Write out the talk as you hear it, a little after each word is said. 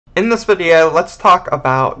In this video, let's talk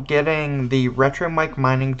about getting the RetroMic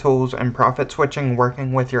mining tools and profit switching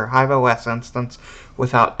working with your Hive OS instance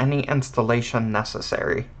without any installation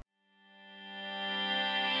necessary.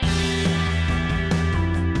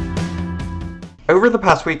 Over the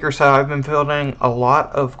past week or so, I've been fielding a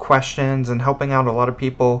lot of questions and helping out a lot of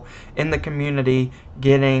people in the community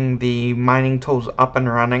getting the mining tools up and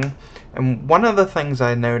running. And one of the things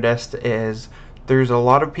I noticed is there's a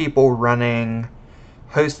lot of people running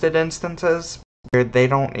hosted instances where they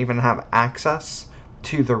don't even have access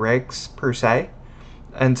to the rigs per se.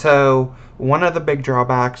 And so one of the big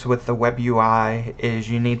drawbacks with the web UI is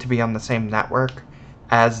you need to be on the same network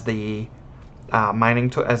as the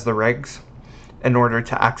as the rigs in order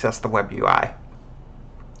to access the web UI.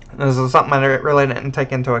 This is something I really didn't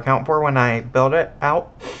take into account for when I built it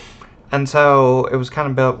out. And so it was kind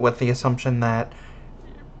of built with the assumption that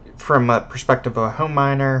from a perspective of a home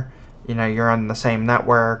miner, you know, you're on the same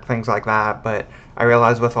network, things like that. But I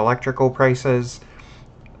realized with electrical prices,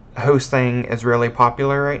 hosting is really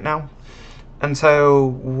popular right now. And so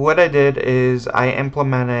what I did is I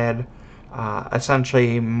implemented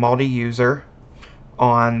essentially multi-user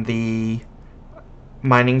on the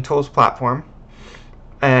mining tools platform,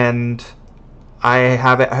 and I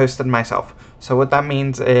have it hosted myself. So what that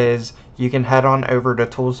means is you can head on over to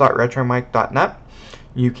tools.retromic.net.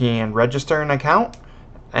 You can register an account,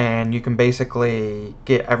 and you can basically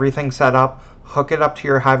get everything set up, hook it up to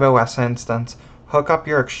your Hive OS instance, hook up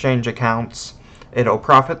your Exchange accounts. It'll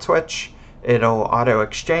profit switch, it'll auto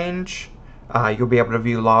exchange, you'll be able to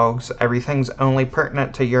view logs. Everything's only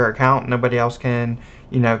pertinent to your account. Nobody else can,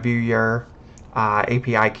 view your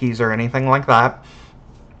API keys or anything like that.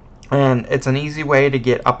 And it's an easy way to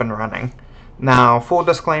get up and running. Now, full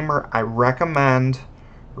disclaimer, I recommend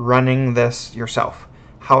running this yourself.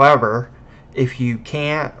 However, if you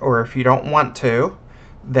can't or if you don't want to,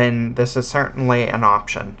 then this is certainly an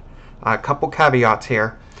option. A couple caveats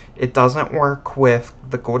here. It doesn't work with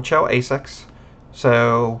the Gold Shell ASICs.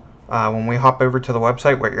 So when we hop over to the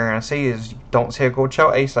website, what you're going to see is you don't see a Gold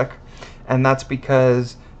Shell ASIC. And that's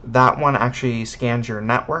because that one actually scans your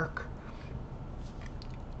network,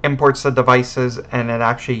 imports the devices, and it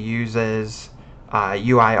actually uses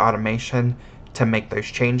UI automation to make those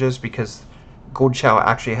changes, because Gold Shell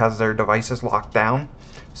actually has their devices locked down,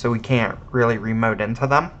 so we can't really remote into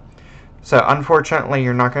them. So unfortunately,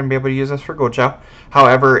 you're not going to be able to use this for Gold Shell.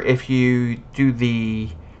 However, if you do the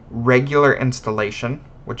regular installation,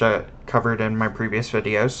 which I covered in my previous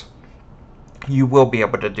videos, you will be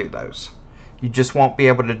able to do those. You just won't be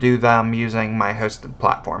able to do them using my hosted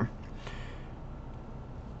platform.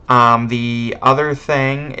 The other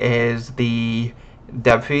thing is the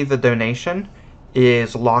dev fee, the donation,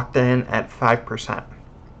 is locked in at 5%.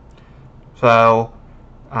 So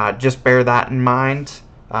just bear that in mind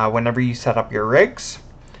whenever you set up your rigs.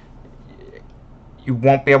 You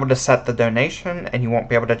won't be able to set the donation, and you won't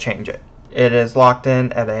be able to change it. It is locked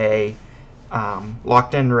in at a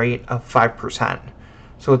locked-in rate of 5%.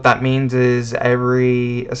 So what that means is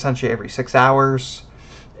essentially every 6 hours,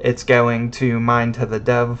 it's going to mine to the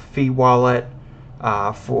dev fee wallet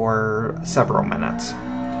for several minutes,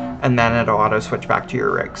 and then it'll auto switch back to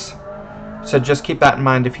your rigs. So just keep that in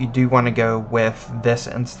mind if you do want to go with this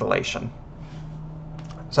installation.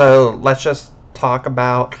 So let's just talk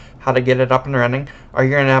about how to get it up and running. All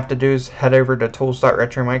you're going to have to do is head over to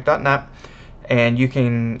tools.retromic.net, and you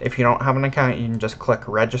can, if you don't have an account, you can just click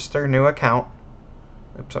register new account.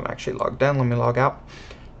 Oops, I'm actually logged in. Let me log out.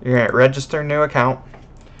 You're going to register new account,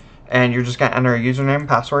 and you're just going to enter a username and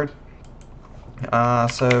password.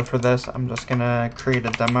 So for this, I'm just going to create a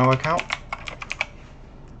demo account.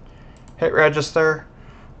 Hit register,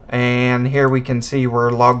 and here we can see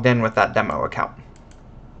we're logged in with that demo account.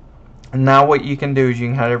 And now what you can do is you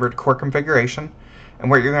can head over to core configuration, and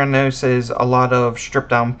what you're going to notice is a lot of stripped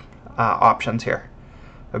down options here.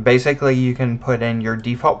 But basically, you can put in your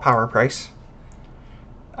default power price,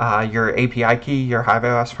 your API key, your Hive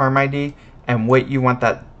OS farm ID, and what you want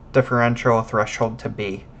that differential threshold to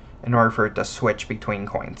be in order for it to switch between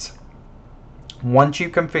coins. Once you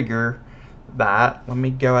configure that, let me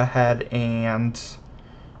go ahead and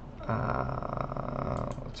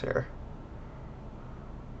let's here.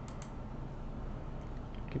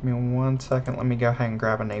 Give me 1 second. Let me go ahead and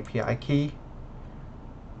grab an API key.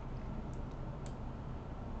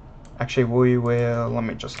 Actually, we will, let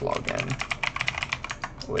me just log in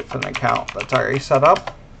with an account that's already set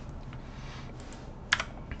up.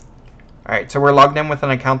 Alright, so we're logged in with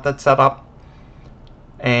an account that's set up.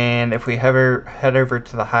 And if we head over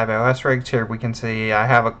to the Hive OS rigs here, we can see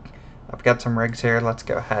I've got some rigs here. Let's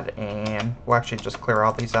go ahead and we'll actually just clear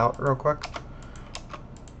all these out real quick.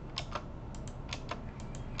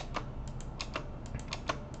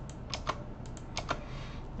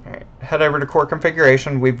 head over to core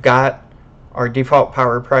configuration. We've got our default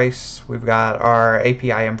power price. We've got our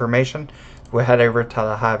API information. We'll head over to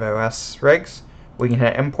the Hive OS rigs. We can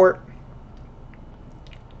hit import.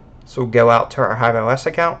 So we'll go out to our Hive OS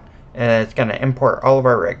account, and it's going to import all of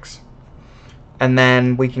our rigs. And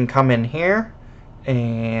then we can come in here,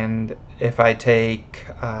 and if I take,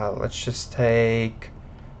 let's just take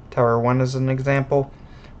Tower 1 as an example.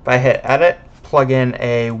 If I hit edit, plug in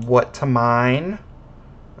a what to mine.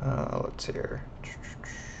 Let's see here.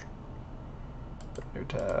 New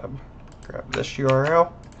tab. Grab this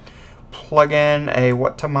URL. Plug in a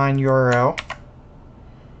what to mine URL.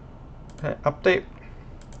 Hit update.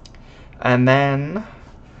 And then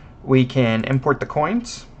we can import the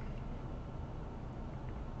coins.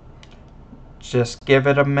 Just give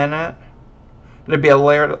it a minute. It'll be a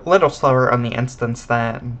little slower on the instance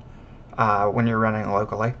than when you're running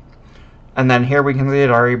locally. And then here we can see it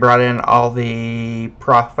already brought in all the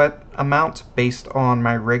profit amounts based on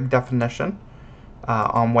my rig definition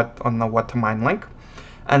on the what to mine link.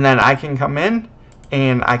 And then I can come in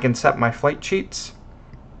and I can set my flight sheets.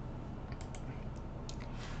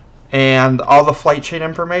 And all the flight sheet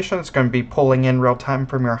information is going to be pulling in real time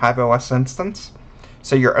from your Hive OS instance.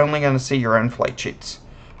 So you're only going to see your own flight sheets.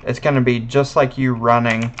 It's going to be just like you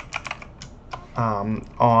running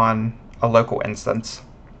on a local instance.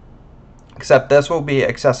 Except this will be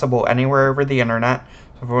accessible anywhere over the internet.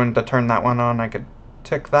 So if I wanted to turn that one on, I could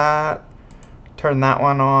tick that, turn that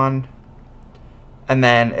one on, and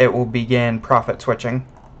then it will begin profit switching.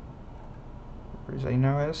 Where's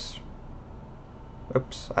Zeno?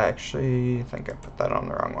 Oops, I actually think I put that on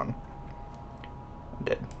the wrong one. I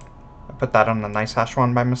did. I put that on the nice hash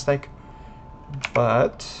one by mistake.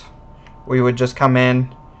 But we would just come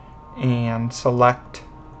in and select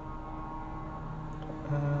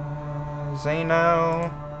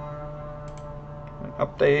Zeno,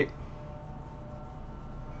 update.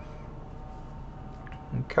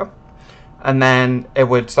 Okay. And then it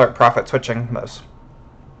would start profit switching those.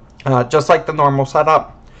 Just like the normal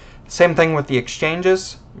setup. Same thing with the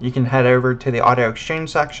exchanges. You can head over to the auto exchange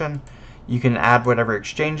section. You can add whatever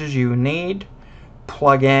exchanges you need.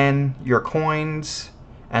 Plug in your coins,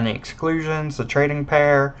 any exclusions, the trading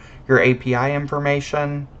pair, your API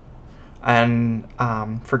information. And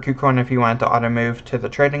for KuCoin, if you want to auto move to the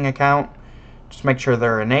trading account, just make sure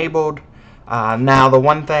they're enabled. Now, the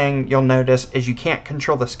one thing you'll notice is you can't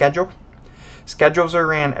control the schedule. Schedules are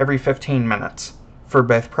ran every 15 minutes for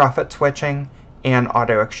both profit switching and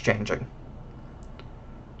auto exchanging.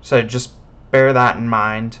 So just bear that in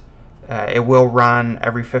mind. It will run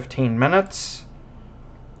every 15 minutes.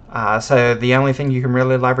 So the only thing you can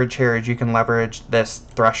really leverage here is you can leverage this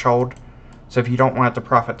threshold. So if you don't want it to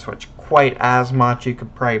profit switch quite as much, you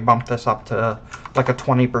could probably bump this up to like a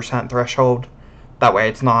 20% threshold. That way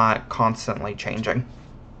it's not constantly changing.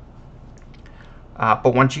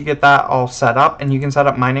 But once you get that all set up, and you can set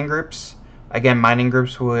up mining groups. Again, mining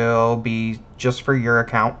groups will be just for your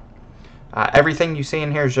account. Everything you see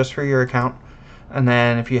in here is just for your account. And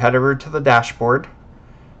then if you head over to the dashboard,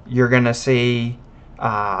 you're going to see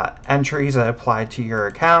entries that apply to your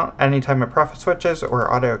account anytime it profit switches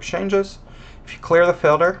or auto exchanges. If you clear the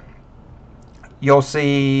filter, you'll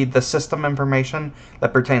see the system information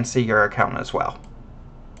that pertains to your account as well.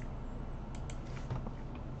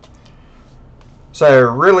 So,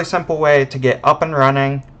 really simple way to get up and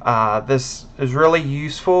running. This is really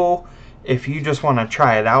useful if you just want to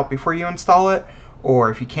try it out before you install it,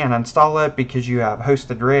 or if you can't install it because you have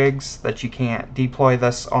hosted rigs that you can't deploy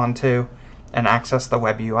this onto and access the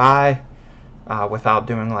web UI without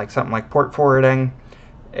doing like something like port forwarding.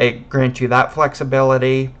 It grants you that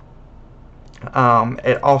flexibility.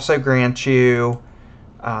 It also grants you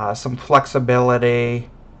some flexibility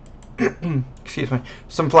excuse me,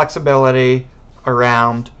 some flexibility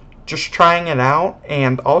around just trying it out.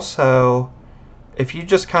 And also, if you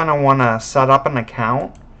just kind of want to set up an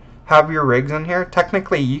account, have your rigs in here,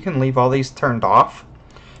 technically you can leave all these turned off,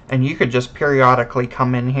 and you could just periodically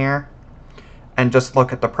come in here and just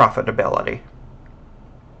look at the profitability.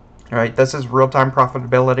 Alright, this is real-time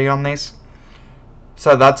profitability on these.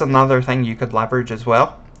 So that's another thing you could leverage as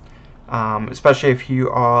well, especially if you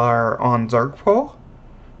are on Zergpool.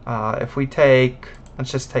 If we take,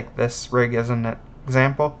 let's just take this rig as an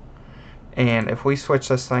example, and if we switch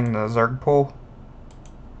this thing to Zergpool,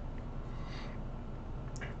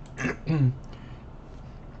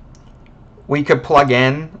 we could plug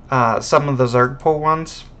in some of the Zergpool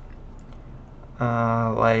ones,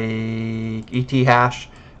 like ET hash.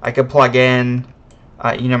 I could plug in,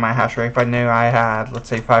 my hash rate. If I knew I had, let's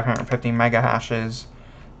say, 550 mega hashes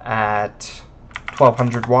at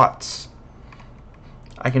 1200 watts,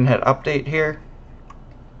 I can hit update here,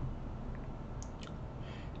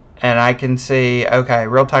 and I can see, okay,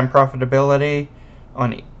 real-time profitability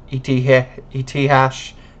on ET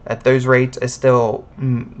hash at those rates is still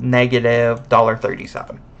negative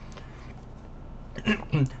 $1.37.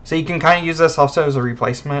 So you can kind of use this also as a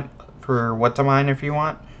replacement for what to mine if you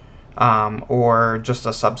want, or just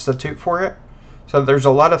a substitute for it. So there's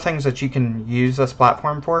a lot of things that you can use this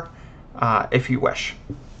platform for if you wish.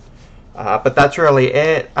 But that's really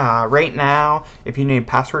it. Right now, if you need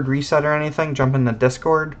password reset or anything, jump in the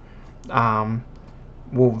Discord.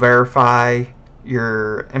 We'll verify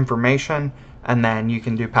your information, and then you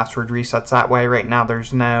can do password resets that way. Right now,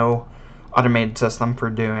 there's no automated system for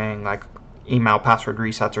doing like email password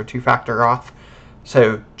resets or two-factor auth.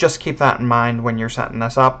 So just keep that in mind when you're setting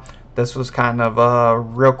this up. This was kind of a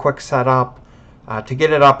real quick setup to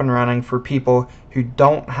get it up and running for people who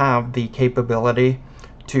don't have the capability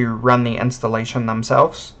to run the installation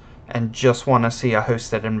themselves and just want to see a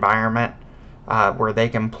hosted environment where they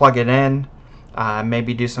can plug it in,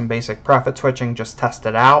 maybe do some basic profit switching, just test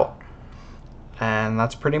it out, and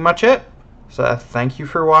that's pretty much it. So thank you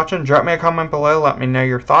for watching. Drop me a comment below, let me know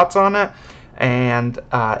your thoughts on it, and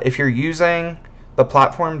if you're using the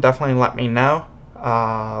platform, definitely let me know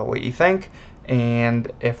what you think,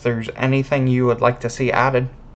 and if there's anything you would like to see added.